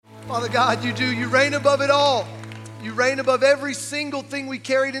Father God, you do. You reign above it all. You reign above every single thing we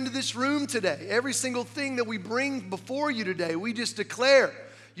carried into this room today. Every single thing that we bring before you today, we just declare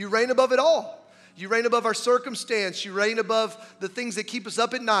you reign above it all. You reign above our circumstance. You reign above the things that keep us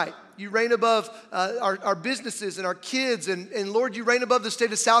up at night. You reign above our businesses and our kids. And Lord, you reign above the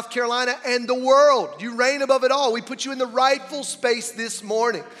state of South Carolina and the world. You reign above it all. We put you in the rightful space this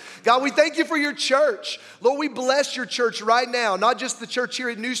morning. God, we thank you for your church. Lord, we bless your church right now, not just the church here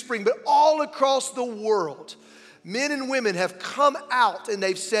at New Spring, but all across the world. Men and women have come out and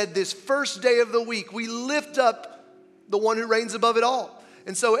they've said this first day of the week, we lift up the one who reigns above it all.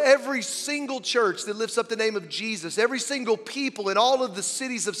 And so every single church that lifts up the name of Jesus, every single people in all of the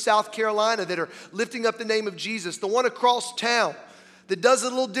cities of South Carolina that are lifting up the name of Jesus, the one across town that does it a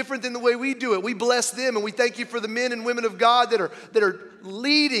little different than the way we do it, we bless them and we thank you for the men and women of God that are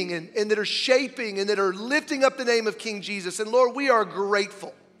leading and that are shaping and that are lifting up the name of King Jesus. And Lord, we are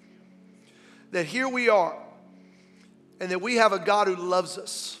grateful that here we are and that we have a God who loves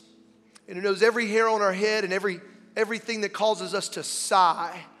us and who knows every hair on our head and everything that causes us to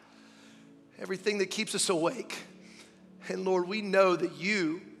sigh, everything that keeps us awake. And Lord, we know that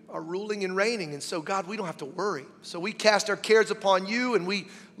you are ruling and reigning. And so, God, we don't have to worry. So we cast our cares upon you and we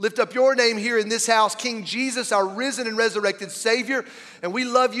lift up your name here in this house, King Jesus, our risen and resurrected Savior. And we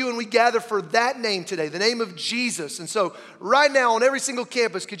love you and we gather for that name today, the name of Jesus. And so right now on every single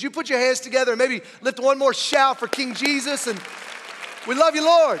campus, could you put your hands together and maybe lift one more shout for King Jesus? And we love you,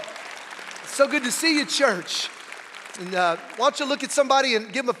 Lord. It's so good to see you, church. And why don't you look at somebody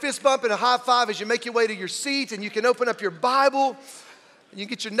and give them a fist bump and a high five as you make your way to your seat, and you can open up your Bible and you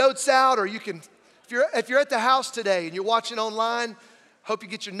can get your notes out, or you can, if you're at the house today and you're watching online, hope you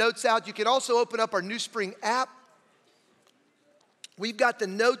get your notes out. You can also open up our New Spring app. We've got the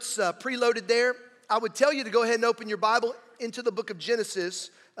notes preloaded there. I would tell you to go ahead and open your Bible into the book of Genesis.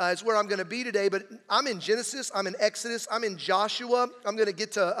 Is where I'm going to be today, but I'm in Genesis, I'm in Exodus, I'm in Joshua. I'm going to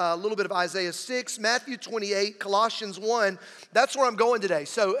get to a little bit of Isaiah 6, Matthew 28, Colossians 1. That's where I'm going today.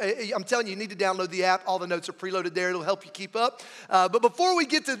 So I'm telling you, you need to download the app. All the notes are preloaded there. It'll help you keep up. But before we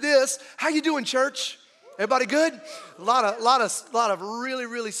get to this, how you doing, church? Everybody good? A lot of really,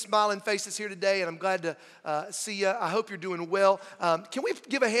 really smiling faces here today, and I'm glad to see you. I hope you're doing well. Can we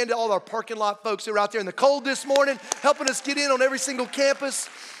give a hand to all our parking lot folks who are out there in the cold this morning, helping us get in on every single campus?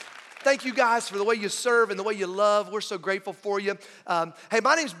 Thank you guys for the way you serve and the way you love. We're so grateful for you. Hey,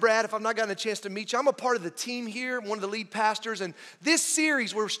 my name's Brad. If I've not gotten a chance to meet you, I'm a part of the team here, one of the lead pastors. And this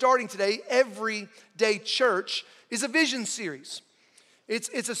series we're starting today, Everyday Church, is a vision series.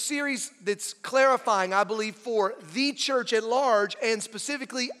 It's a series that's clarifying, I believe, for the church at large and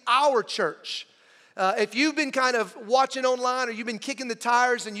specifically our church. If you've been kind of watching online or you've been kicking the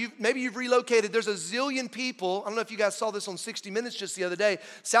tires and maybe you've relocated, there's a zillion people. I don't know if you guys saw this on 60 Minutes just the other day.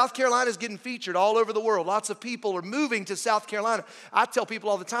 South Carolina is getting featured all over the world. Lots of people are moving to South Carolina. I tell people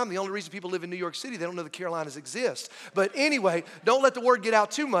all the time, the only reason people live in New York City, they don't know the Carolinas exist. But anyway, don't let the word get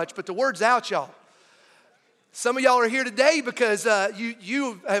out too much, but the word's out, y'all. Some of y'all are here today because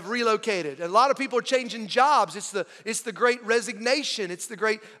you have relocated. A lot of people are changing jobs. It's the great resignation. It's the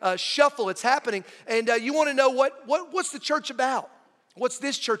great shuffle. It's happening. And you want to know what's the church about? What's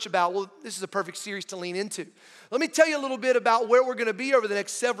this church about? Well, this is a perfect series to lean into. Let me tell you a little bit about where we're going to be over the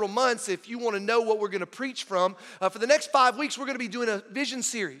next several months if you want to know what we're going to preach from. For the next 5 weeks, we're going to be doing a vision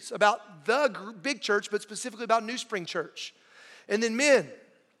series about the big church, but specifically about New Spring Church. And then men.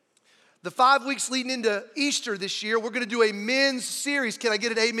 The 5 weeks leading into Easter this year, we're going to do a men's series. Can I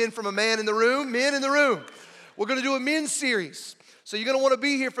get an amen from a man in the room? Men in the room. We're going to do a men's series. So you're going to want to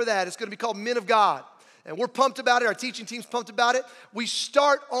be here for that. It's going to be called Men of God. And we're pumped about it. Our teaching team's pumped about it. We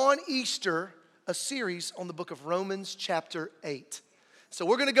start on Easter a series on the book of Romans chapter 8. So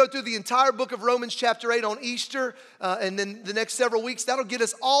we're going to go through the entire book of Romans chapter 8 on Easter, and then the next several weeks, that'll get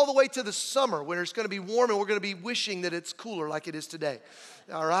us all the way to the summer when it's going to be warm and we're going to be wishing that it's cooler like it is today.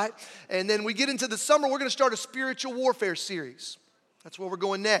 All right? And then we get into the summer, we're going to start a spiritual warfare series. That's where we're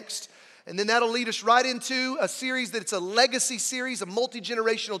going next. And then that'll lead us right into a series that's a legacy series, a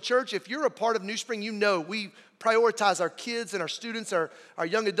multi-generational church. If you're a part of New Spring, you know we prioritize our kids and our students, our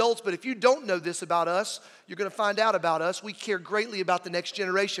young adults. But if you don't know this about us, you're going to find out about us. We care greatly about the next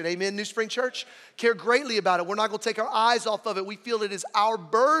generation. Amen, New Spring Church? Care greatly about it. We're not going to take our eyes off of it. We feel it is our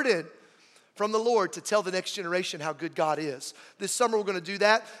burden from the Lord to tell the next generation how good God is. This summer we're going to do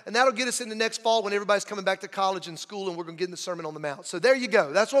that, and that'll get us into next fall when everybody's coming back to college and school, and we're going to get in the Sermon on the Mount. So there you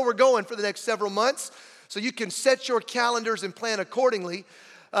go. That's where we're going for the next several months, so you can set your calendars and plan accordingly.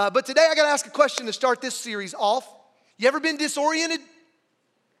 But today I got to ask a question to start this series off. You ever been disoriented?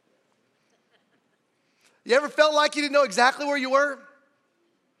 You ever felt like you didn't know exactly where you were?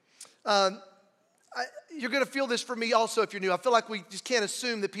 You're going to feel this for me also if you're new. I feel like we just can't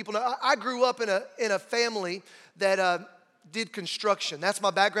assume that people know. I grew up in a family that did construction. That's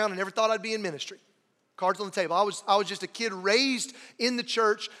my background. I never thought I'd be in ministry. Cards on the table. I was just a kid raised in the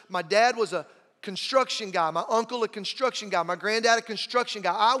church. My dad was a construction guy. My uncle a construction guy. My granddad a construction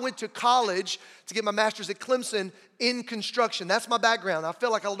guy. I went to college to get my master's at Clemson in construction. That's my background. I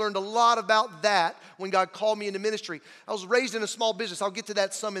feel like I learned a lot about that when God called me into ministry. I was raised in a small business. I'll get to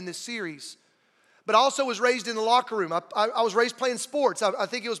that some in this series. But I also was raised in the locker room. I was raised playing sports. I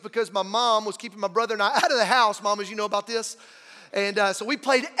think it was because my mom was keeping my brother and I out of the house. Mom, as you know about this. And so we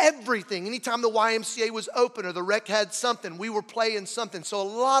played everything. Anytime the YMCA was open or the rec had something, we were playing something. So a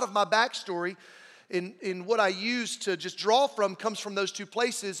lot of my backstory in what I use to just draw from comes from those two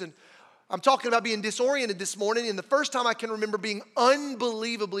places. And I'm talking about being disoriented this morning. And the first time I can remember being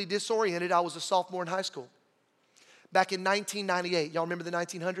unbelievably disoriented, I was a sophomore in high school. Back in 1998. Y'all remember the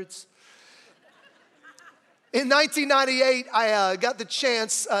 1900s? In 1998, I got the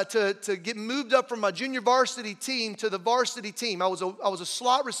chance to get moved up from my junior varsity team to the varsity team. I was a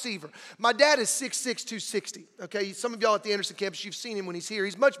slot receiver. My dad is 6'6", 260, okay? Some of y'all at the Anderson campus, you've seen him when he's here.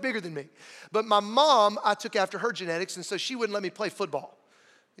 He's much bigger than me. But my mom, I took after her genetics, and so she wouldn't let me play football,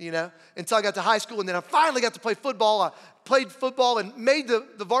 until I got to high school. And then I finally got to play football. I played football and made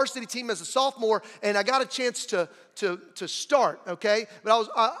the varsity team as a sophomore, and I got a chance to start, okay? But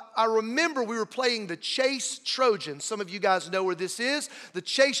I remember we were playing the Chase Trojans. Some of you guys know where this is. The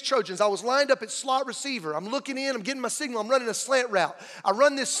Chase Trojans. I was lined up at slot receiver. I'm looking in, I'm getting my signal, I'm running a slant route. I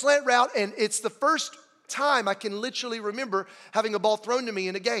run this slant route, and it's the first time I can literally remember having a ball thrown to me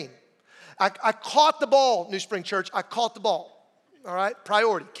in a game. I caught the ball, New Spring Church. I caught the ball, all right?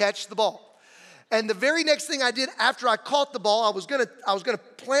 Priority, catch the ball. And the very next thing I did after I caught the ball, I was gonna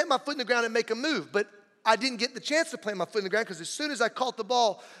plant my foot in the ground and make a move, but I didn't get the chance to plant my foot in the ground because as soon as I caught the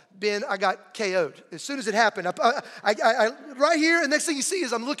ball, Ben, I got KO'd. As soon as it happened, I right here, and next thing you see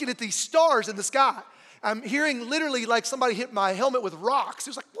is I'm looking at these stars in the sky. I'm hearing literally like somebody hit my helmet with rocks. It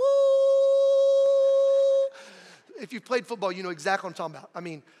was like, woo! If you've played football, you know exactly what I'm talking about. I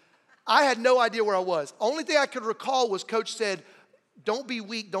mean, I had no idea where I was. Only thing I could recall was Coach said, don't be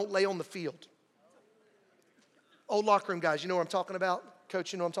weak, don't lay on the field. Old locker room guys, you know what I'm talking about?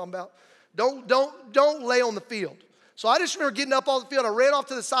 Coach, you know what I'm talking about? Don't lay on the field. So I just remember getting up off the field. I ran off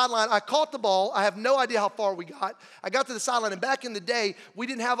to the sideline. I caught the ball. I have no idea how far we got. I got to the sideline, and back in the day, we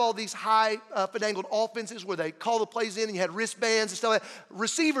didn't have all these high finagled offenses where they call the plays in and you had wristbands and stuff like that.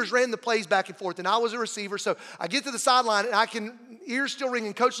 Receivers ran the plays back and forth, and I was a receiver. So I get to the sideline, and ears still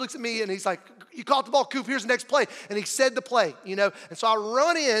ringing. Coach looks at me, and he's like, you caught the ball, Coop, here's the next play. And he said the play, And so I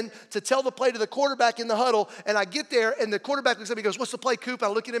run in to tell the play to the quarterback in the huddle, and I get there, and the quarterback looks at me and goes, what's the play, Coop?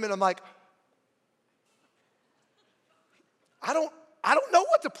 And I look at him, and I'm like, I don't know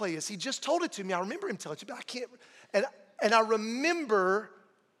what the play is. He just told it to me. I remember him telling it to me, but I can't. And I remember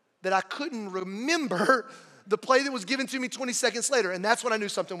that I couldn't remember the play that was given to me 20 seconds later, and that's when I knew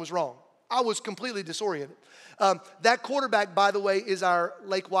something was wrong. I was completely disoriented. That quarterback, by the way, is our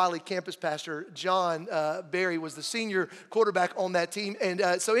Lake Wiley campus pastor. John Berry was the senior quarterback on that team.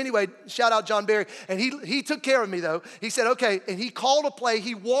 And so anyway, shout out John Berry. And he took care of me, though. He said, okay, and he called a play.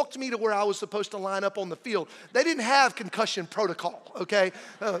 He walked me to where I was supposed to line up on the field. They didn't have concussion protocol, okay?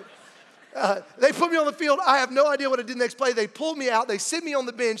 They put me on the field. I have no idea what I did next play. They pulled me out. They sit me on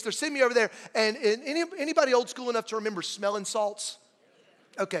the bench. They're sitting me over there. And anybody old school enough to remember smelling salts?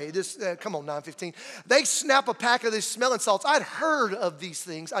 Okay, come on, 9:15. They snap a pack of these smelling salts. I'd heard of these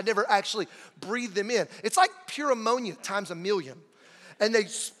things. I never actually breathed them in. It's like pure ammonia times a million. And they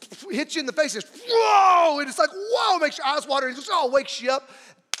hit you in the face. It's whoa, and it's like whoa, makes your eyes water. And it just wakes you up.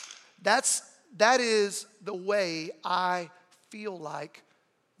 That is the way I feel like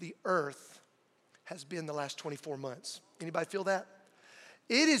the earth has been the last 24 months. Anybody feel that?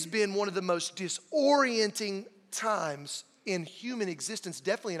 It has been one of the most disorienting times in human existence,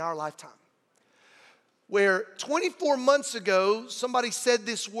 definitely in our lifetime. Where 24 months ago, somebody said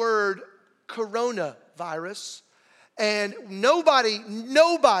this word, coronavirus, and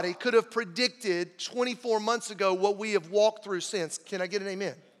nobody could have predicted 24 months ago what we have walked through since. Can I get an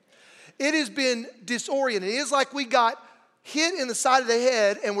amen? It has been disorienting. It is like we got hit in the side of the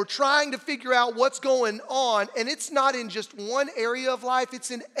head and we're trying to figure out what's going on, and it's not in just one area of life,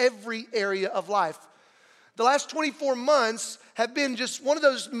 it's in every area of life. The last 24 months have been just one of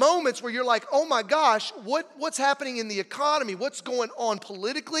those moments where you're like, oh my gosh, what's happening in the economy? What's going on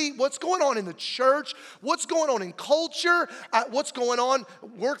politically? What's going on in the church? What's going on in culture? What's going on?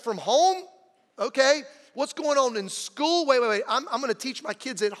 Work from home? Okay. What's going on in school? Wait. I'm going to teach my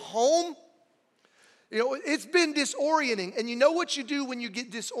kids at home. You know, it's been disorienting. And you know what you do when you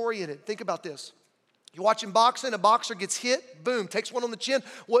get disoriented? Think about this. You're watching boxing, a boxer gets hit, boom, takes one on the chin,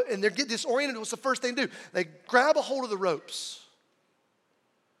 and they get disoriented. What's the first thing they do? They grab a hold of the ropes.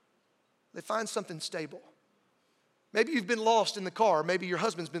 They find something stable. Maybe you've been lost in the car. Maybe your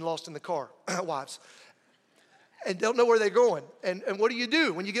husband's been lost in the car, wives, and don't know where they're going. And what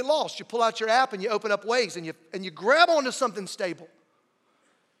do? When you get lost? You pull out your app and you open up Waze and you grab onto something stable.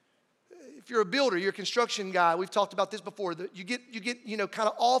 If you're a builder, you're a construction guy, we've talked about this before, that you get kind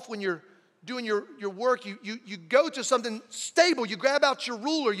of off when you're doing your work. You go to something stable. You grab out your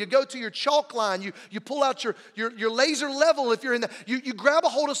ruler. You go to your chalk line. You pull out your laser level if you're in you grab a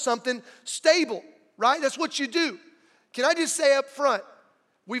hold of something stable, right? That's what you do. Can I just say up front,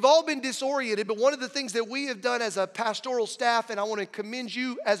 we've all been disoriented, but one of the things that we have done as a pastoral staff, and I want to commend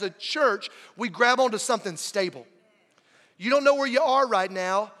you as a church, we grab onto something stable. You don't know where you are right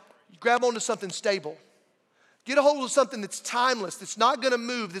now, you grab onto something stable. Get a hold of something that's timeless, that's not going to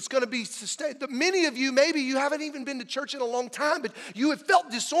move, that's going to be sustained. Many of you, maybe you haven't even been to church in a long time, but you have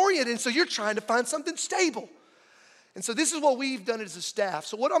felt disoriented, and so you're trying to find something stable. And so this is what we've done as a staff.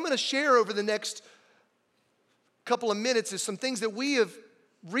 So what I'm going to share over the next couple of minutes is some things that we have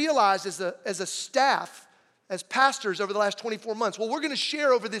realized as a staff, as pastors over the last 24 months. Well, we're going to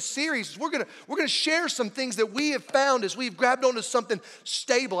share over this series. We're going to share some things that we have found as we've grabbed onto something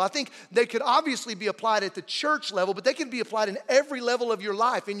stable. I think they could obviously be applied at the church level, but they can be applied in every level of your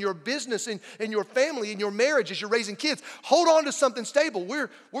life, in your business, in your family, in your marriage, as you're raising kids. Hold on to something stable. We're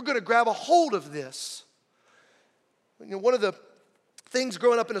going to grab a hold of this. You know, one of the things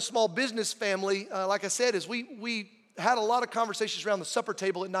growing up in a small business family, like I said, is we had a lot of conversations around the supper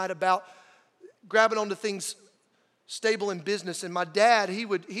table at night about grabbing onto things stable in business. And my dad, he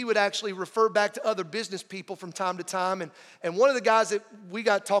would actually refer back to other business people from time to time. And one of the guys that we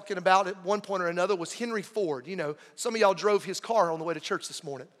got talking about at one point or another was Henry Ford. You know, some of y'all drove his car on the way to church this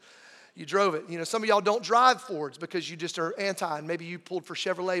morning. You drove it. You know, some of y'all don't drive Fords because you just are anti, and maybe you pulled for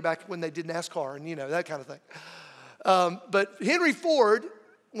Chevrolet back when they did NASCAR and, you know, that kind of thing. But Henry Ford,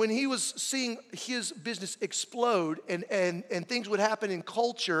 when he was seeing his business explode and things would happen in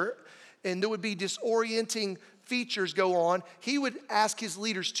culture and there would be disorienting features go on, he would ask his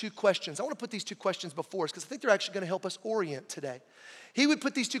leaders two questions. I want to put these two questions before us because I think they're actually going to help us orient today. He would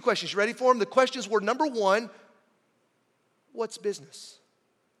put these two questions. You ready for them? The questions were, number one, what's business?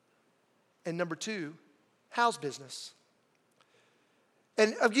 And number two, how's business?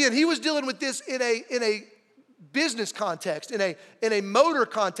 And again, he was dealing with this in a business context, in a motor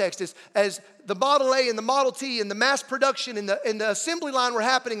context, as the Model A and the Model T and the mass production and the assembly line were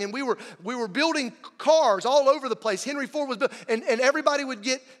happening, and we were building cars all over the place. Henry Ford was built, and everybody would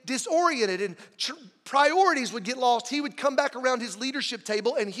get disoriented and priorities would get lost. He would come back around his leadership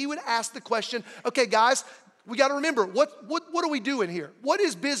table and he would ask the question, okay, guys, we got to remember, what are we doing here? What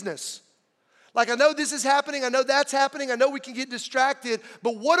is business? Like, I know this is happening. I know that's happening. I know we can get distracted.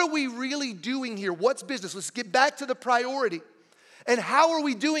 But what are we really doing here? What's business? Let's get back to the priority. And how are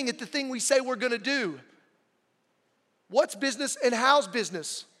we doing it, the thing we say we're going to do? What's business and how's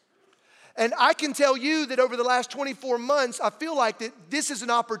business? And I can tell you that over the last 24 months, I feel like that this is an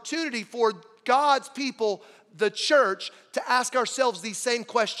opportunity for God's people, the church, to ask ourselves these same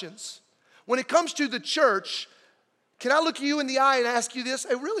questions. When it comes to the church, can I look you in the eye and ask you this?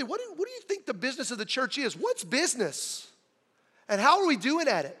 Hey, really, what do you think the business of the church is? What's business? And how are we doing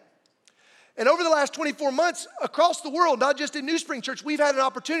at it? And over the last 24 months, across the world, not just in New Spring Church, we've had an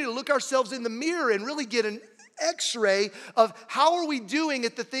opportunity to look ourselves in the mirror and really get an x-ray of how are we doing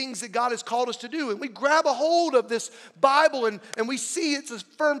at the things that God has called us to do. And we grab a hold of this Bible and we see it's a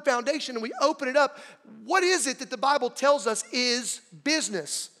firm foundation and we open it up. What is it that the Bible tells us is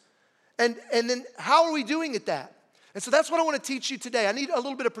business? And then how are we doing at that? And so that's what I want to teach you today. I need a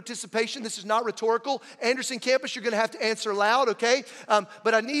little bit of participation. This is not rhetorical. Anderson campus, you're going to have to answer loud, okay?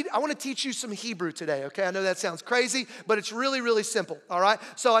 But I want to teach you some Hebrew today, okay? I know that sounds crazy, but it's really, really simple, all right?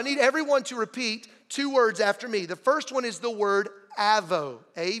 So I need everyone to repeat two words after me. The first one is the word avo,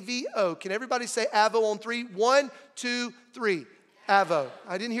 A-V-O. Can everybody say avo on three? 1, 2, 3. Avo.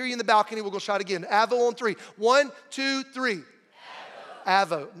 I didn't hear you in the balcony. We'll go try it again. Avo on 3. 1, 2, 3.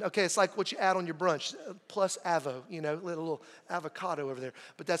 Avo. Okay, it's like what you add on your brunch, plus avo, you know, a little avocado over there.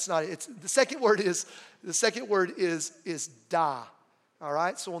 But that's not it. The second word is da. All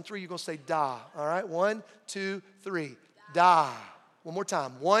right? So on 3, you're going to say da. All right? 1, 2, 3. Da. One more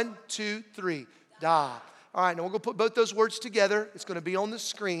time. 1, 2, 3. Da. All right, now we're going to put both those words together. It's going to be on the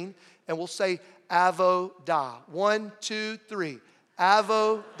screen, and we'll say avo da. 1, 2, 3.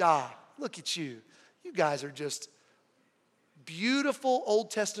 Avo da. Look at you. You guys are just Beautiful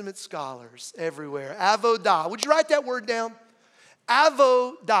Old Testament scholars everywhere. Avodah. Would you write that word down?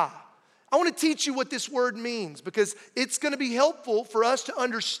 Avodah. I want to teach you what this word means because it's going to be helpful for us to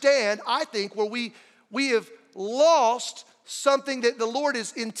understand, I think, where we have lost something that the Lord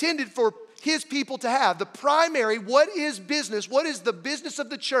has intended for His people to have. The primary, what is business, what is the business of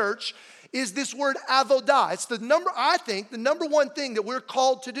the church, is this word avodah. It's the number one thing that we're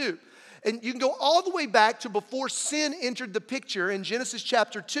called to do. And you can go all the way back to before sin entered the picture. In Genesis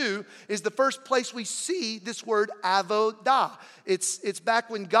chapter 2 is the first place we see this word avodah. It's back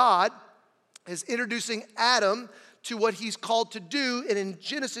when God is introducing Adam to what he's called to do. And in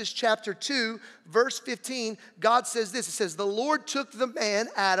Genesis chapter 2, verse 15, God says this. It says, the Lord took the man,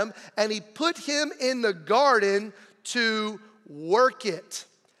 Adam, and He put him in the garden to work it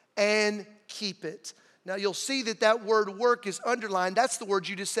and keep it. Now, you'll see that word work is underlined. That's the word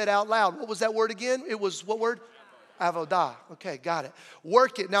you just said out loud. What was that word again? It was what word? Avodah. Okay, got it.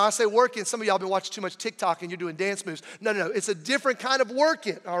 Work it. Now, I say work it. Some of y'all have been watching too much TikTok and you're doing dance moves. No. It's a different kind of work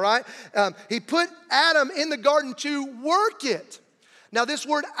it, all right? He put Adam in the garden to work it. Now, this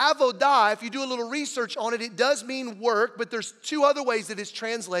word avodah, if you do a little research on it, it does mean work, but there's two other ways that it's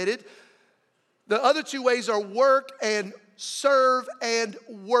translated. The other two ways are work and serve and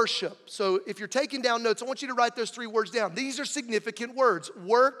worship. So if you're taking down notes, I want you to write those three words down. These are significant words.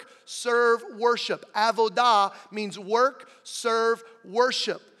 Work, serve, worship. Avodah means work, serve,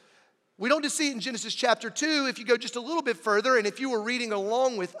 worship. We don't just see it in Genesis chapter 2. If you go just a little bit further, and if you were reading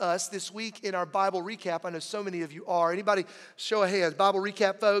along with us this week in our Bible recap, I know so many of you are. Anybody show of hands? Bible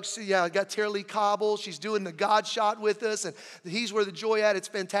recap, folks. Yeah, I got Tara Lee Cobble. She's doing the God shot with us, and He's Where the Joy At. It's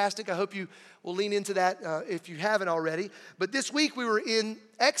fantastic. I hope you will lean into that if you haven't already. But this week we were in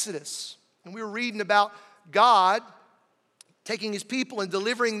Exodus, and we were reading about God taking His people and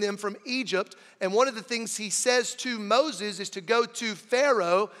delivering them from Egypt. And one of the things He says to Moses is to go to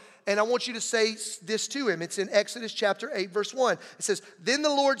Pharaoh. And I want you to say this to him. It's in Exodus chapter 8, verse 1. It says, then the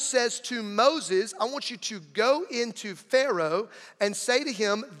Lord says to Moses, I want you to go into Pharaoh and say to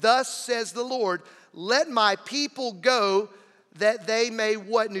him, thus says the Lord, let my people go that they may,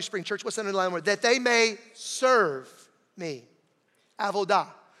 what, New Spring Church? What's that underlying word? That they may serve me. Avodah.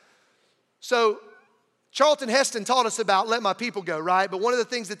 So Charlton Heston taught us about let my people go, right? But one of the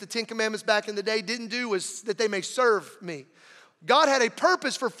things that the Ten Commandments back in the day didn't do was that they may serve me. God had a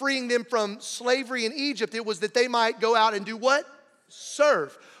purpose for freeing them from slavery in Egypt. It was that they might go out and do what?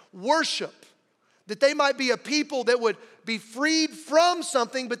 Serve, worship. That they might be a people that would be freed from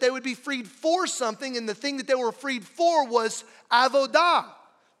something, but they would be freed for something. And the thing that they were freed for was avodah,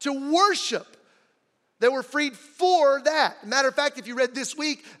 to worship. They were freed for that. Matter of fact, if you read this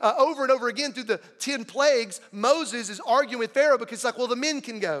week, over and over again through the 10 plagues, Moses is arguing with Pharaoh because it's like, well, the men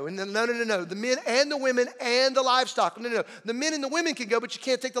can go. And then, no. The men and the women and the livestock. No. The men and the women can go, but you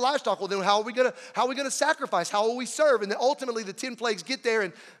can't take the livestock. Well, then how are we gonna sacrifice? How will we serve? And then ultimately the 10 plagues get there,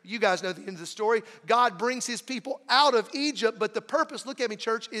 and you guys know the end of the story. God brings His people out of Egypt, but the purpose, look at me,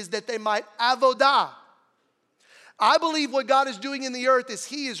 church, is that they might avodah. I believe what God is doing in the earth is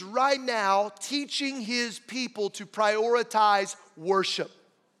He is right now teaching His people to prioritize worship.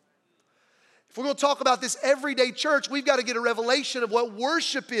 If we're going to talk about this everyday church, we've got to get a revelation of what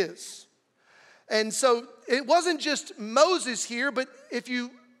worship is. And so it wasn't just Moses here, but if you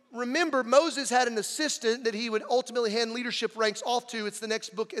remember, Moses had an assistant that he would ultimately hand leadership ranks off to. It's the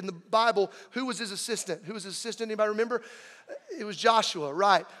next book in the Bible. Who was his assistant? Anybody remember? It was Joshua,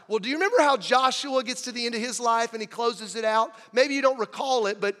 right. Well, do you remember how Joshua gets to the end of his life and he closes it out? Maybe you don't recall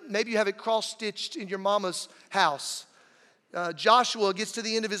it, but maybe you have it cross-stitched in your mama's house. Joshua gets to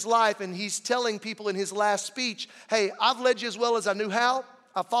the end of his life and he's telling people in his last speech, hey, I've led you as well as I knew how.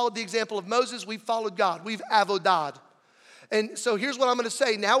 I followed the example of Moses. We've followed God. We've avodah. And so here's what I'm going to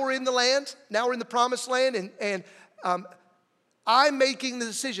say. Now we're in the land. Now we're in the promised land. And I'm making the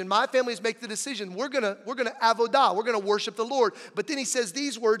decision. My family is making the decision. We're gonna avodah. We're gonna worship the Lord. But then he says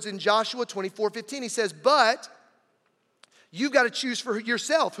these words in Joshua 24:15. He says, but you've got to choose for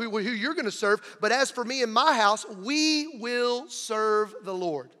yourself who you're gonna serve. But as for me and my house, we will serve the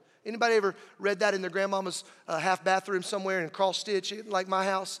Lord. Anybody ever read that in their grandmama's half bathroom somewhere in cross stitch like my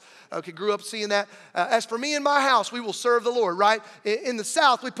house? Okay, grew up seeing that. As for me and my house, we will serve the Lord, right? In the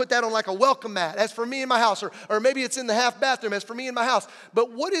South, we put that on like a welcome mat. As for me and my house, or maybe it's in the half bathroom, as for me and my house.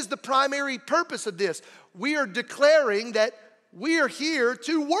 But what is the primary purpose of this? We are declaring that we are here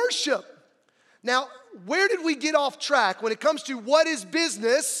to worship. Now, where did we get off track when it comes to what is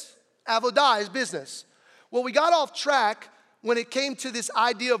business? Avodah is business. Well, we got off track when it came to this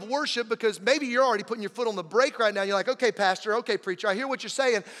idea of worship, because maybe you're already putting your foot on the brake right now. You're like, okay, pastor, okay, preacher, I hear what you're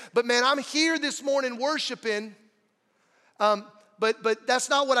saying. But man, I'm here this morning worshiping But that's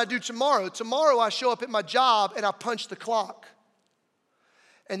not what I do tomorrow. Tomorrow I show up at my job and I punch the clock.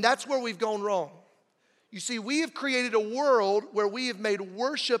 And that's where we've gone wrong. You see, we have created a world where we have made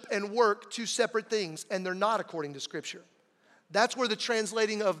worship and work two separate things, and they're not according to Scripture. That's where the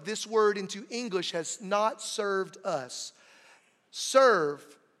translating of this word into English has not served us. Serve,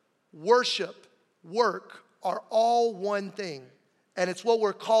 worship, work are all one thing, and it's what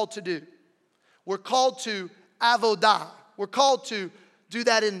we're called to do. We're called to avodah. We're called to do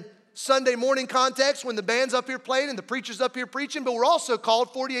that in Sunday morning context when the band's up here playing and the preacher's up here preaching, but we're also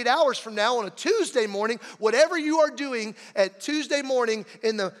called 48 hours from now on a Tuesday morning, whatever you are doing at Tuesday morning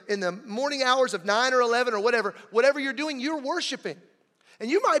in the morning hours of 9 or 11 or whatever you're doing, you're worshiping.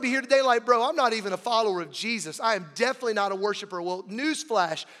 And you might be here today like, bro, I'm not even a follower of Jesus. I am definitely not a worshiper. Well,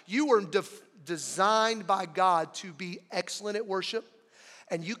 newsflash, you were designed by God to be excellent at worship,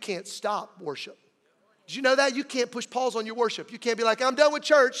 and you can't stop worship. Did you know that? You can't push pause on your worship. You can't be like, I'm done with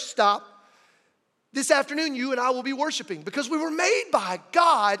church, stop. This afternoon, you and I will be worshiping because we were made by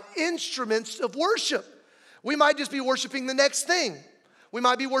God instruments of worship. We might just be worshiping the next thing. We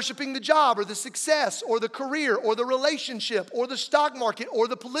might be worshiping the job or the success or the career or the relationship or the stock market or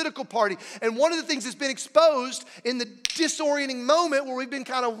the political party. And one of the things that's been exposed in the disorienting moment where we've been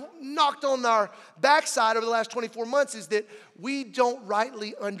kind of knocked on our backside over the last 24 months is that we don't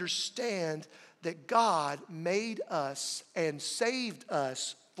rightly understand that God made us and saved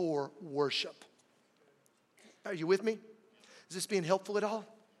us for worship. Are you with me? Is this being helpful at all?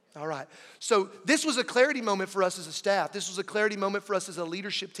 All right. So this was a clarity moment for us as a staff. This was a clarity moment for us as a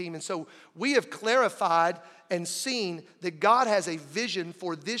leadership team. And so we have clarified and seen that God has a vision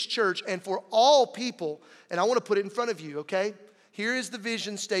for this church and for all people. And I want to put it in front of you, okay? Here is the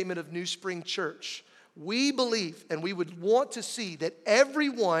vision statement of New Spring Church. We believe and we would want to see that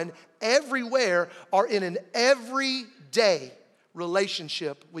everyone, everywhere, are in an everyday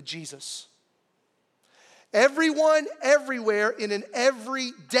relationship with Jesus. Everyone, everywhere, in an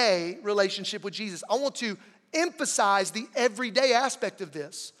everyday relationship with Jesus. I want to emphasize the everyday aspect of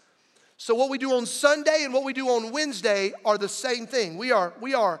this. So what we do on Sunday and what we do on Wednesday are the same thing. We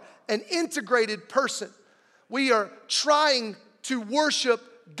are an integrated person. We are trying to worship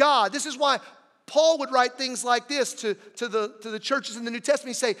God. This is why Paul would write things like this to the churches in the New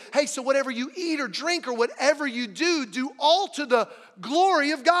Testament. He'd say, hey, so whatever you eat or drink or whatever you do all to the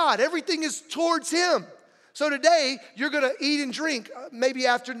glory of God. Everything is towards Him. So today, you're going to eat and drink, maybe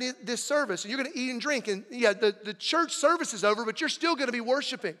after this service, and you're going to eat and drink. And yeah, the church service is over, but you're still going to be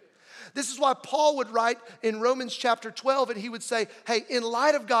worshiping. This is why Paul would write in Romans chapter 12, and he would say, hey, in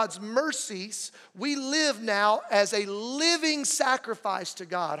light of God's mercies, we live now as a living sacrifice to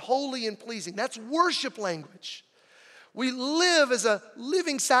God, holy and pleasing. That's worship language. We live as a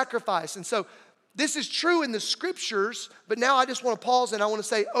living sacrifice. And so this is true in the scriptures, but now I just want to pause and I want to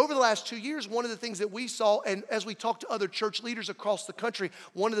say over the last 2 years, one of the things that we saw, and as we talk to other church leaders across the country,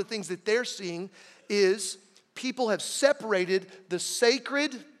 one of the things that they're seeing is people have separated the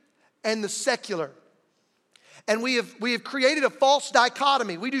sacred and the secular. And we have created a false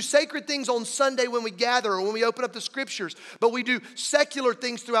dichotomy. We do sacred things on Sunday when we gather or when we open up the scriptures, but we do secular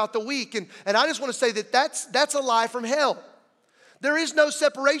things throughout the week. And I just want to say that that's a lie from hell. There is no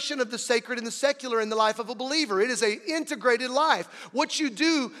separation of the sacred and the secular in the life of a believer. It is an integrated life. What you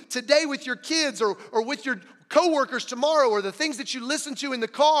do today with your kids or with your coworkers tomorrow, or the things that you listen to in the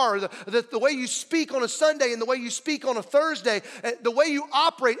car, or the way you speak on a Sunday and the way you speak on a Thursday, the way you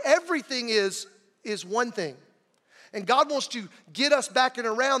operate, everything is one thing. And God wants to get us back and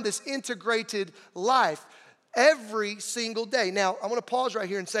around this integrated life every single day. Now, I want to pause right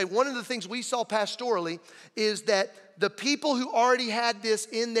here and say one of the things we saw pastorally is that the people who already had this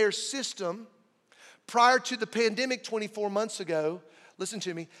in their system prior to the pandemic 24 months ago, listen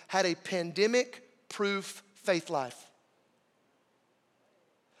to me, had a pandemic-proof faith life.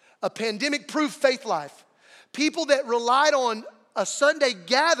 A pandemic-proof faith life. People that relied on a Sunday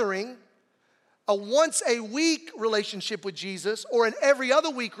gathering, a once-a-week relationship with Jesus, or an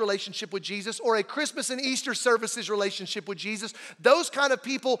every-other-week relationship with Jesus, or a Christmas and Easter services relationship with Jesus, those kind of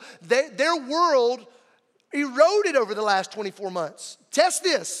people, their world eroded over the last 24 months. Test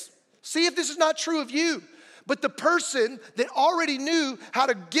this. See if this is not true of you. But the person that already knew how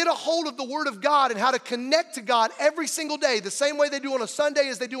to get a hold of the Word of God and how to connect to God every single day, the same way they do on a Sunday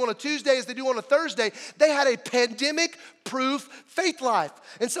as they do on a Tuesday, as they do on a Thursday, they had a pandemic-proof faith life.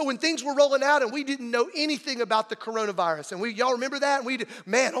 And so when things were rolling out and we didn't know anything about the coronavirus, and y'all remember that?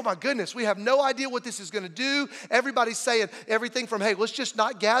 And oh my goodness, we have no idea what this is going to do. Everybody's saying everything from, hey, let's just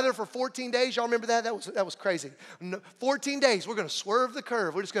not gather for 14 days. Y'all remember that? That was crazy. 14 days, we're going to swerve the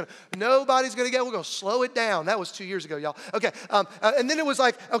curve. Nobody's going to get, we're going to slow it down. down. That was 2 years ago, y'all. Okay, and then it was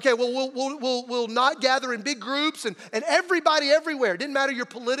like, okay, well, we'll not gather in big groups, and everybody everywhere, didn't matter your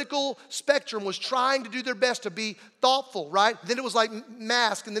political spectrum, was trying to do their best to be thoughtful, right? Then it was like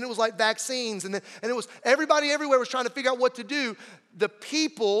masks, and then it was like vaccines, and it was everybody everywhere was trying to figure out what to do. The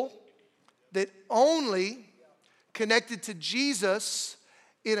people that only connected to Jesus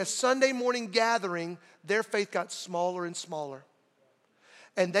in a Sunday morning gathering, their faith got smaller and smaller.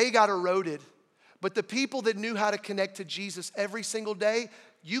 And they got eroded. But the people that knew how to connect to Jesus every single day,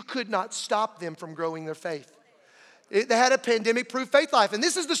 you could not stop them from growing their faith. They had a pandemic-proof faith life. And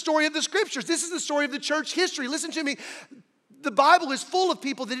this is the story of the scriptures. This is the story of the church history. Listen to me. The Bible is full of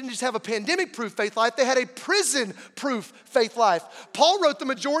people that didn't just have a pandemic-proof faith life. They had a prison-proof faith life. Paul wrote the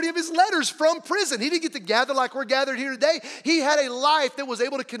majority of his letters from prison. He didn't get to gather like we're gathered here today. He had a life that was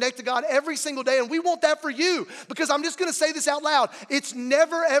able to connect to God every single day. And we want that for you, because I'm just going to say this out loud. It's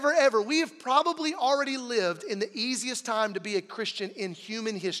never, ever, ever. We have probably already lived in the easiest time to be a Christian in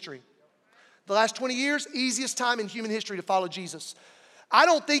human history. The last 20 years, easiest time in human history to follow Jesus. I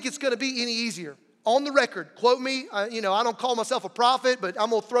don't think it's going to be any easier. On the record, quote me, I don't call myself a prophet, but I'm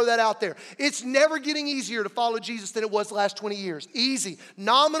going to throw that out there. It's never getting easier to follow Jesus than it was the last 20 years. Easy.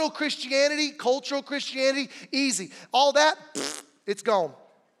 Nominal Christianity, cultural Christianity, easy. All that, it's gone.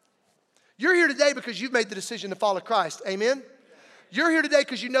 You're here today because you've made the decision to follow Christ. Amen? You're here today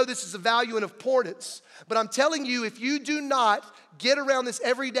because you know this is a value and importance. But I'm telling you, if you do not get around this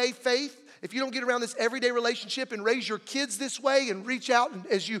everyday faith, if you don't get around this everyday relationship and raise your kids this way and reach out, and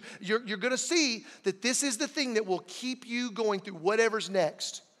as you're going to see that this is the thing that will keep you going through whatever's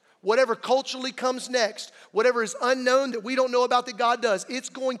next. Whatever culturally comes next, whatever is unknown that we don't know about that God does, it's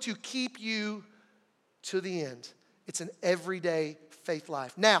going to keep you to the end. It's an everyday faith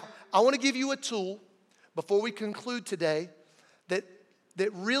life. Now, I want to give you a tool before we conclude today that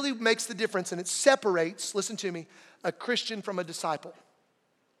really makes the difference, and it separates, listen to me, a Christian from a disciple.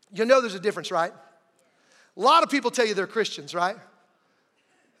 You know there's a difference, right? A lot of people tell you they're Christians, right?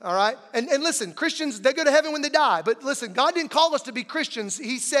 All right? And listen, Christians, they go to heaven when they die. But listen, God didn't call us to be Christians.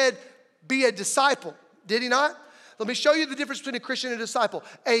 He said, be a disciple. Did he not? Let me show you the difference between a Christian and a disciple.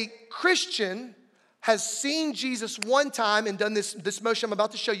 A Christian has seen Jesus one time and done this motion I'm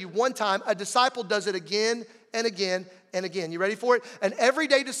about to show you one time. A disciple does it again and again and again. You ready for it? An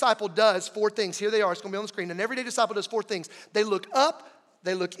everyday disciple does 4 things. Here they are. It's going to be on the screen. An everyday disciple does 4 things. They look up,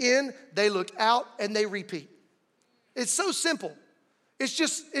 they look in, they look out, and they repeat. It's so simple. It's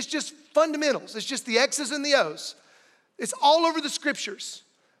just fundamentals. It's just the X's and the O's. It's all over the scriptures.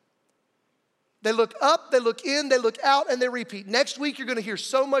 They look up, they look in, they look out, and they repeat. Next week, you're going to hear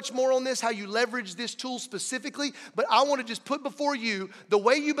so much more on this, how you leverage this tool specifically. But I want to just put before you, the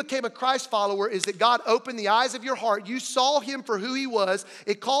way you became a Christ follower is that God opened the eyes of your heart. You saw him for who he was.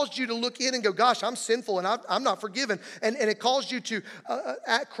 It caused you to look in and go, gosh, I'm sinful and I'm not forgiven. And it caused you to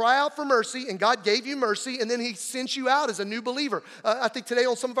cry out for mercy, and God gave you mercy, and then he sent you out as a new believer. I think today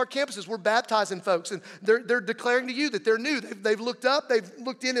on some of our campuses, we're baptizing folks, and they're declaring to you that they're new. They've looked up, they've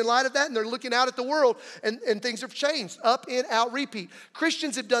looked in light of that, and they're looking out at the world, and things have changed. Up, in, out, repeat.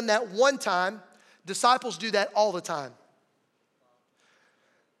 Christians have done that one time. Disciples do that all the time.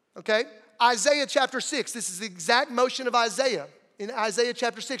 Okay? Isaiah chapter 6. This is the exact motion of Isaiah. In Isaiah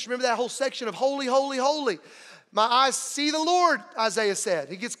chapter 6, remember that whole section of holy, holy, holy. My eyes see the Lord, Isaiah said.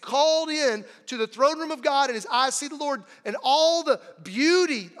 He gets called in to the throne room of God, and his eyes see the Lord, and all the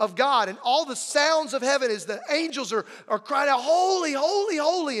beauty of God and all the sounds of heaven as the angels are crying out, holy, holy,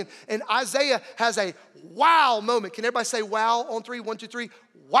 holy. And Isaiah has a wow moment. Can everybody say wow on 3? 1, 2, 3.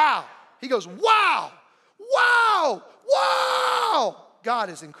 Wow. He goes, wow, wow, wow. God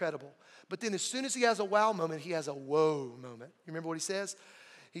is incredible. But then as soon as he has a wow moment, he has a whoa moment. You remember what he says?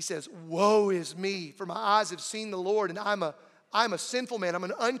 He says, woe is me, for my eyes have seen the Lord, and I'm a sinful man. I'm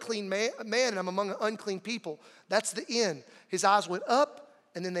an unclean man, and I'm among unclean people. That's the end. His eyes went up,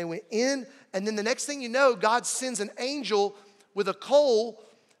 and then they went in, and then the next thing you know, God sends an angel with a coal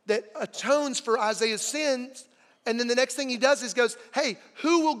that atones for Isaiah's sins. And then the next thing he does is goes, hey,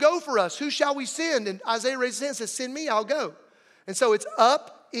 who will go for us? Who shall we send? And Isaiah raises his hand and says, send me, I'll go. And so it's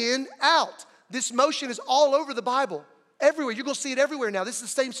up, in, out. This motion is all over the Bible. Everywhere. You're going to see it everywhere now. This is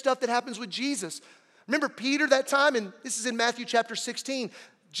the same stuff that happens with Jesus. Remember Peter that time? And this is in Matthew chapter 16.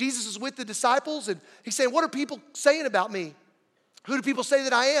 Jesus is with the disciples, and he's saying, what are people saying about me? Who do people say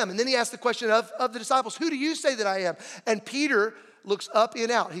that I am? And then he asks the question of the disciples, who do you say that I am? And Peter looks up and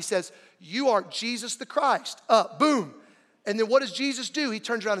out. He says, you are Jesus the Christ. Up, boom. And then what does Jesus do? He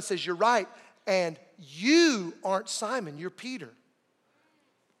turns around and says, you're right. And you aren't Simon, you're Peter.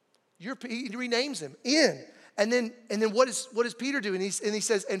 He renames him. In. And then what does Peter do? And he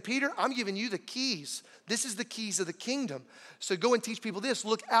says, and Peter, I'm giving you the keys. This is the keys of the kingdom. So go and teach people this.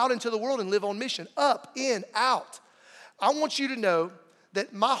 Look out into the world and live on mission. Up, in, out. I want you to know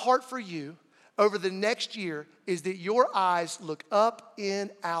that my heart for you over the next year is that your eyes look up,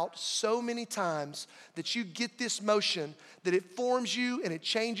 in, out so many times that you get this motion, that it forms you and it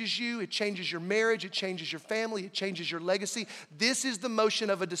changes you. It changes your marriage. It changes your family. It changes your legacy. This is the motion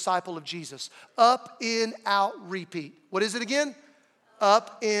of a disciple of Jesus. Up, in, out, repeat. What is it again?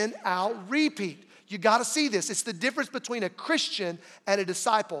 Up, in, out, repeat. You got to see this. It's the difference between a Christian and a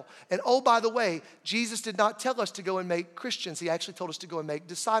disciple. And oh, by the way, Jesus did not tell us to go and make Christians. He actually told us to go and make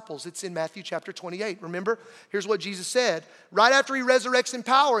disciples. It's in Matthew chapter 28. Remember? Here's what Jesus said. Right after he resurrects in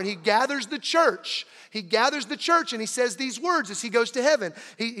power and he gathers the church. He gathers the church and he says these words as he goes to heaven.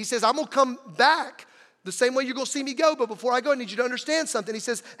 He says, I'm going to come back the same way you're going to see me go. But before I go, I need you to understand something. He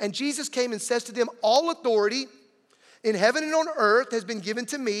says, and Jesus came and says to them, all authority in heaven and on earth has been given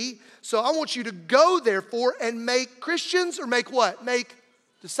to me. So I want you to go, therefore, and make Christians, or make what? Make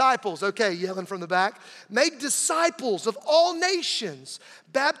disciples. Okay, yelling from the back. Make disciples of all nations,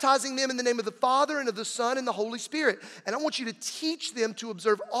 baptizing them in the name of the Father and of the Son and the Holy Spirit. And I want you to teach them to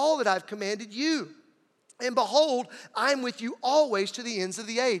observe all that I've commanded you. And behold, I'm with you always to the ends of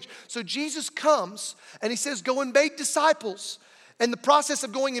the age. So Jesus comes and he says, go and make disciples. And the process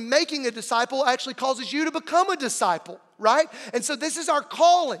of going and making a disciple actually causes you to become a disciple, right? And so this is our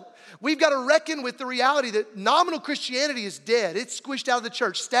calling. We've got to reckon with the reality that nominal Christianity is dead. It's squished out of the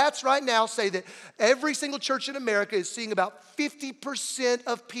church. Stats right now say that every single church in America is seeing about 50%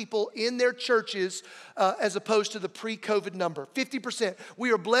 of people in their churches as opposed to the pre-COVID number. 50%.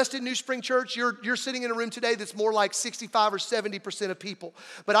 We are blessed in New Spring Church. You're sitting in a room today that's more like 65 or 70% of people.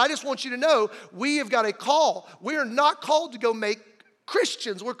 But I just want you to know, we have got a call. We are not called to go make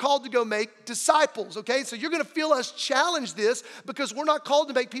Christians. We're called to go make disciples, okay? So you're going to feel us challenge this because we're not called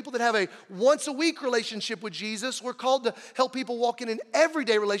to make people that have a once-a-week relationship with Jesus. We're called to help people walk in an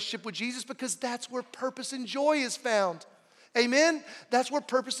everyday relationship with Jesus because that's where purpose and joy is found. Amen? That's where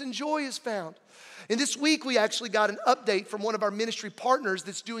purpose and joy is found. And this week, we actually got an update from one of our ministry partners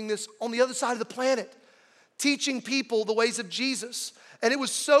that's doing this on the other side of the planet, teaching people the ways of Jesus. And it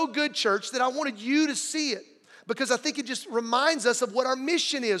was so good, church, that I wanted you to see it, because I think it just reminds us of what our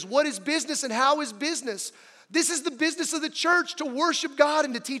mission is. What is business and how is business? This is the business of the church, to worship God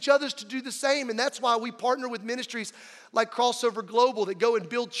and to teach others to do the same. And that's why we partner with ministries like Crossover Global that go and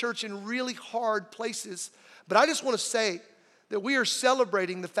build church in really hard places. But I just want to say that we are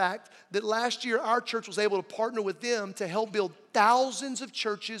celebrating the fact that last year our church was able to partner with them to help build thousands of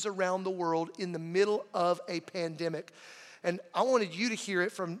churches around the world in the middle of a pandemic. And I wanted you to hear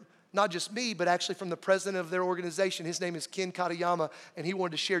it from not just me, but actually from the president of their organization. His name is Ken Katayama, and he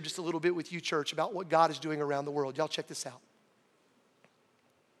wanted to share just a little bit with you, church, about what God is doing around the world. Y'all check this out.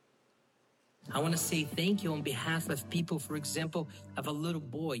 I want to say thank you on behalf of people, for example, of a little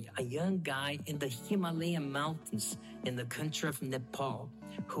boy, a young guy in the Himalayan mountains in the country of Nepal,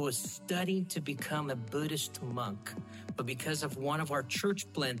 who was studying to become a Buddhist monk. But because of one of our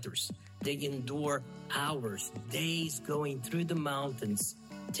church planters, they endure hours, days going through the mountains,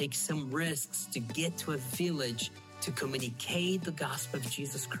 take some risks to get to a village to communicate the gospel of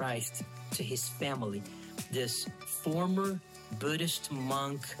Jesus Christ to his family. This former Buddhist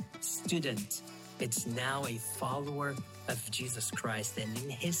monk student, it's now a follower of Jesus Christ. And in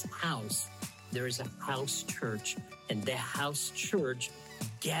his house, there is a house church. And that house church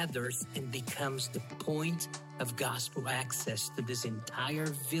gathers and becomes the point of gospel access to this entire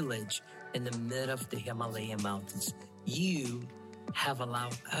village in the middle of the Himalayan mountains. You have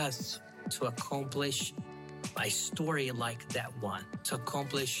allowed us to accomplish a story like that one, to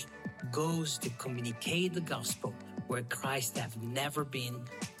accomplish goals to communicate the gospel where Christ have never been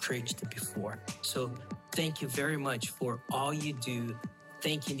preached before. So thank you very much for all you do.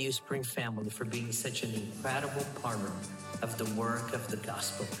 Thank you, New Spring family, for being such an incredible partner of the work of the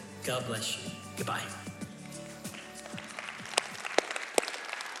gospel. God bless you. Goodbye.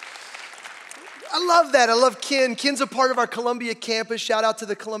 I love that. I love Ken. Ken's a part of our Columbia campus. Shout out to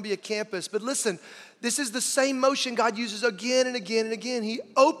the Columbia campus. But listen, this is the same motion God uses again and again and again. He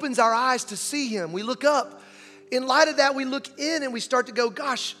opens our eyes to see him. We look up. In light of that, we look in and we start to go,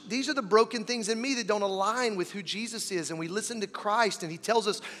 gosh, these are the broken things in me that don't align with who Jesus is. And we listen to Christ and he tells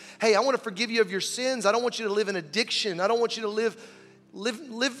us, hey, I want to forgive you of your sins. I don't want you to live in addiction. I don't want you to live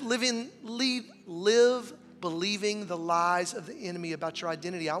believing the lies of the enemy about your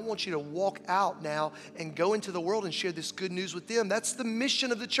identity. I want you to walk out now and go into the world and share this good news with them. That's the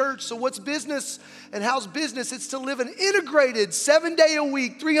mission of the church. So what's business and how's business? It's to live an integrated 7-day a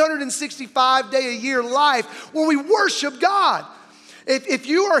week, 365-day a year life where we worship God. If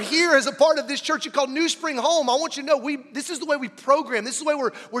you are here as a part of this church called New Spring Home, I want you to know this is the way we program. This is the way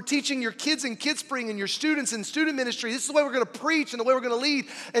we're teaching your kids in Kids Spring and your students in student ministry. This is the way we're going to preach and the way we're going to lead.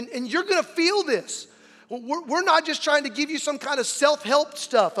 And you're going to feel this. We're not just trying to give you some kind of self-help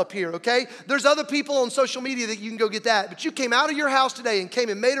stuff up here, okay? There's other people on social media that you can go get that. But you came out of your house today and came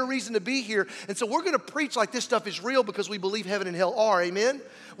and made a reason to be here. And so we're going to preach like this stuff is real because we believe heaven and hell are, amen?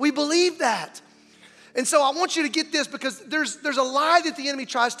 We believe that. And so I want you to get this because there's a lie that the enemy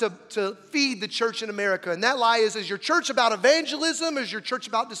tries to feed the church in America. And that lie is your church about evangelism or is your church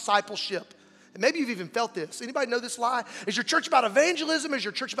about discipleship? And maybe you've even felt this. Anybody know this lie? Is your church about evangelism or is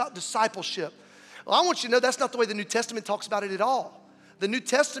your church about discipleship? Well, I want you to know that's not the way the New Testament talks about it at all. The New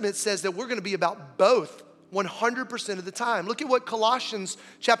Testament says that we're going to be about both 100% of the time. Look at what Colossians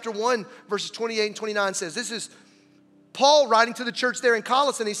chapter 1, verses 28 and 29 says. This is Paul writing to the church there in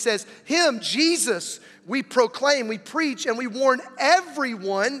Colossae, and he says, him, Jesus, we proclaim, we preach, and we warn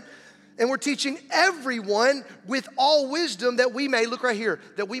everyone, and we're teaching everyone with all wisdom that we may, look right here,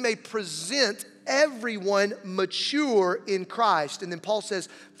 that we may present everyone mature in Christ. And then Paul says,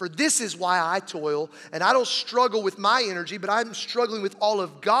 for this is why I toil, and I don't struggle with my energy, but I'm struggling with all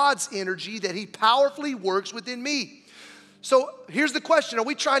of God's energy that he powerfully works within me. So here's the question. Are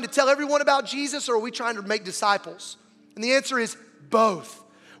we trying to tell everyone about Jesus, or are we trying to make disciples? And the answer is both.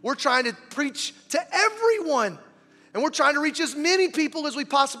 We're trying to preach to everyone. And we're trying to reach as many people as we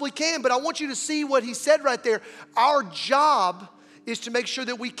possibly can. But I want you to see what he said right there. Our job is to make sure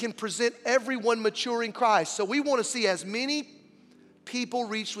that we can present everyone mature in Christ. So we want to see as many people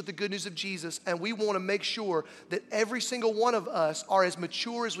reached with the good news of Jesus. And we want to make sure that every single one of us are as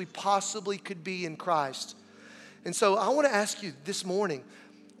mature as we possibly could be in Christ. And so I want to ask you this morning,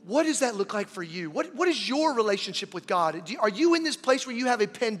 what does that look like for you? What is your relationship with God? Are you in this place where you have a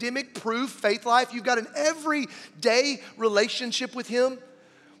pandemic-proof faith life? You've got an everyday relationship with him?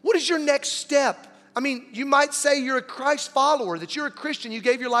 What is your next step? I mean, you might say you're a Christ follower, that you're a Christian. You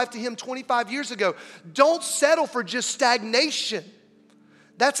gave your life to him 25 years ago. Don't settle for just stagnation.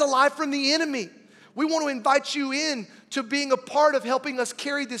 That's a lie from the enemy. We want to invite you in to being a part of helping us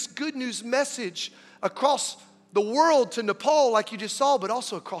carry this good news message across the world to Nepal, like you just saw, but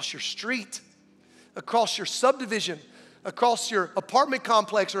also across your street, across your subdivision, across your apartment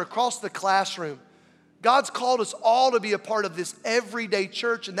complex, or across the classroom. God's called us all to be a part of this everyday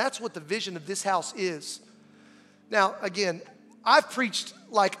church, and that's what the vision of this house is. Now, again, I've preached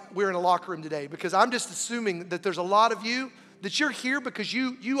like we're in a locker room today because I'm just assuming that there's a lot of you that you're here because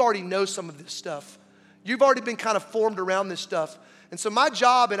you already know some of this stuff. You've already been kind of formed around this stuff. And so my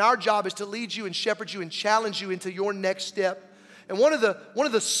job and our job is to lead you and shepherd you and challenge you into your next step. And one of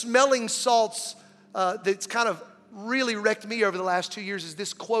the smelling salts that's kind of really wrecked me over the last 2 years is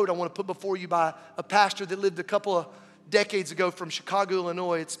this quote I want to put before you by a pastor that lived a couple of decades ago from Chicago,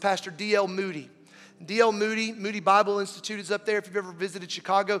 Illinois. It's Pastor D.L. Moody. D.L. Moody, Moody Bible Institute is up there if you've ever visited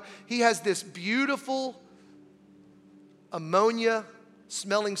Chicago. He has this beautiful ammonia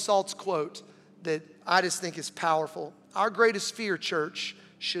smelling salts quote that I just think is powerful. Our greatest fear, church,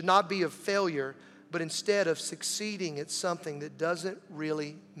 should not be of failure, but instead of succeeding at something that doesn't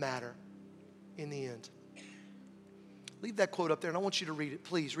really matter in the end. Leave that quote up there, and I want you to read it.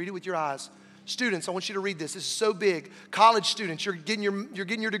 Please, read it with your eyes. Students, I want you to read this. This is so big. College students, you're getting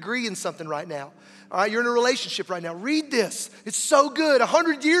your degree in something right now. All right, you're in a relationship right now. Read this. It's so good.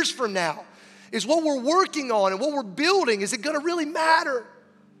 100 years from now is what we're working on and what we're building. Is it going to really matter?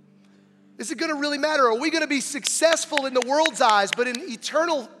 Is it going to really matter? Are we going to be successful in the world's eyes, but in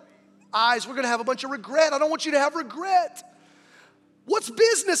eternal eyes, we're going to have a bunch of regret? I don't want you to have regret. What's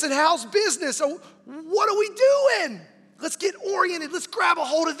business and how's business? So what are we doing? Let's get oriented. Let's grab a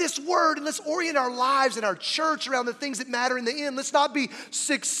hold of this word and let's orient our lives and our church around the things that matter in the end. Let's not be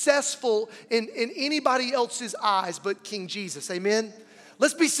successful in anybody else's eyes but King Jesus. Amen?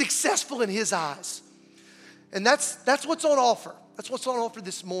 Let's be successful in his eyes. And that's what's on offer. That's what's on offer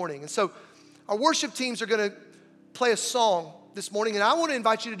this morning. And so our worship teams are going to play a song this morning, and I want to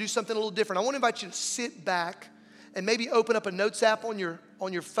invite you to do something a little different. I want to invite you to sit back and maybe open up a notes app on your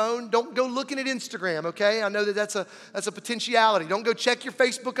phone. Don't go looking at Instagram, okay? I know that's a potentiality. Don't go check your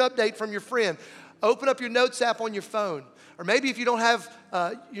Facebook update from your friend. Open up your notes app on your phone. Or maybe if you don't have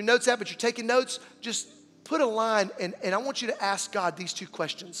your notes app but you're taking notes, just put a line, and I want you to ask God these two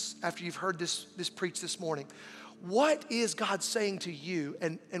questions after you've heard this preach this morning. What is God saying to you,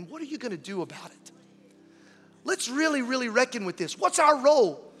 and what are you going to do about it? Let's really, really reckon with this. What's our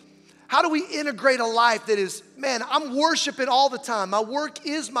role? How do we integrate a life that is, man, I'm worshiping all the time. My work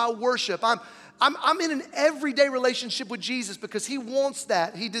is my worship. I'm in an everyday relationship with Jesus because he wants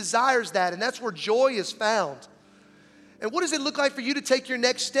that. He desires that. And that's where joy is found. And what does it look like for you to take your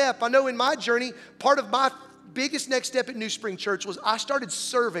next step? I know in my journey, part of my biggest next step at New Spring Church was I started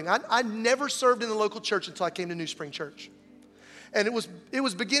serving. I never served in the local church until I came to New Spring Church. And it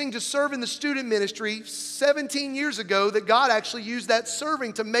was beginning to serve in the student ministry 17 years ago that God actually used that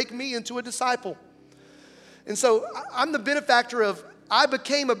serving to make me into a disciple. And so I'm the benefactor of, I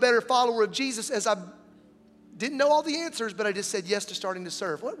became a better follower of Jesus as I didn't know all the answers, but I just said yes to starting to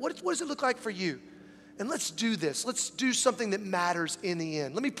serve. What does it look like for you? And let's do this. Let's do something that matters in the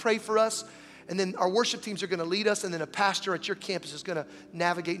end. Let me pray for us, and then our worship teams are going to lead us, and then a pastor at your campus is going to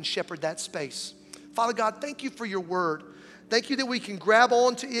navigate and shepherd that space. Father God, thank you for your word. Thank you that we can grab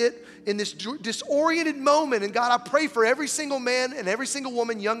onto it in this disoriented moment. And God, I pray for every single man and every single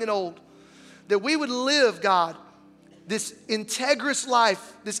woman, young and old, that we would live, God, this integrous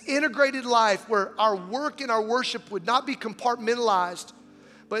life, this integrated life where our work and our worship would not be compartmentalized,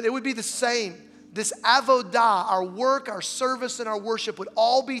 but it would be the same. This avodah, our work, our service, and our worship would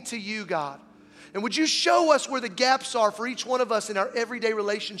all be to you, God. And would you show us where the gaps are for each one of us in our everyday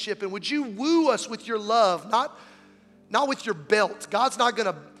relationship? And would you woo us with your love, not with your belt. God's not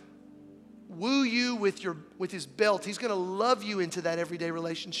going to woo you with his belt. He's going to love you into that everyday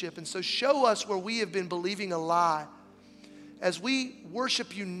relationship. And so show us where we have been believing a lie. As we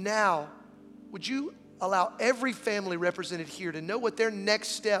worship you now, would you allow every family represented here to know what their next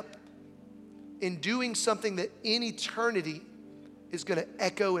step in doing something that in eternity is going to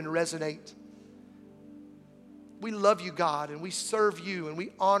echo and resonate. We love you, God, and we serve you, and we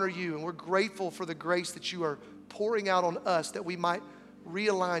honor you, and we're grateful for the grace that you are pouring out on us that we might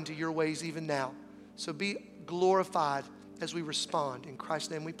realign to your ways even now. So be glorified as we respond. In Christ's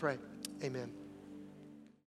name we pray. Amen.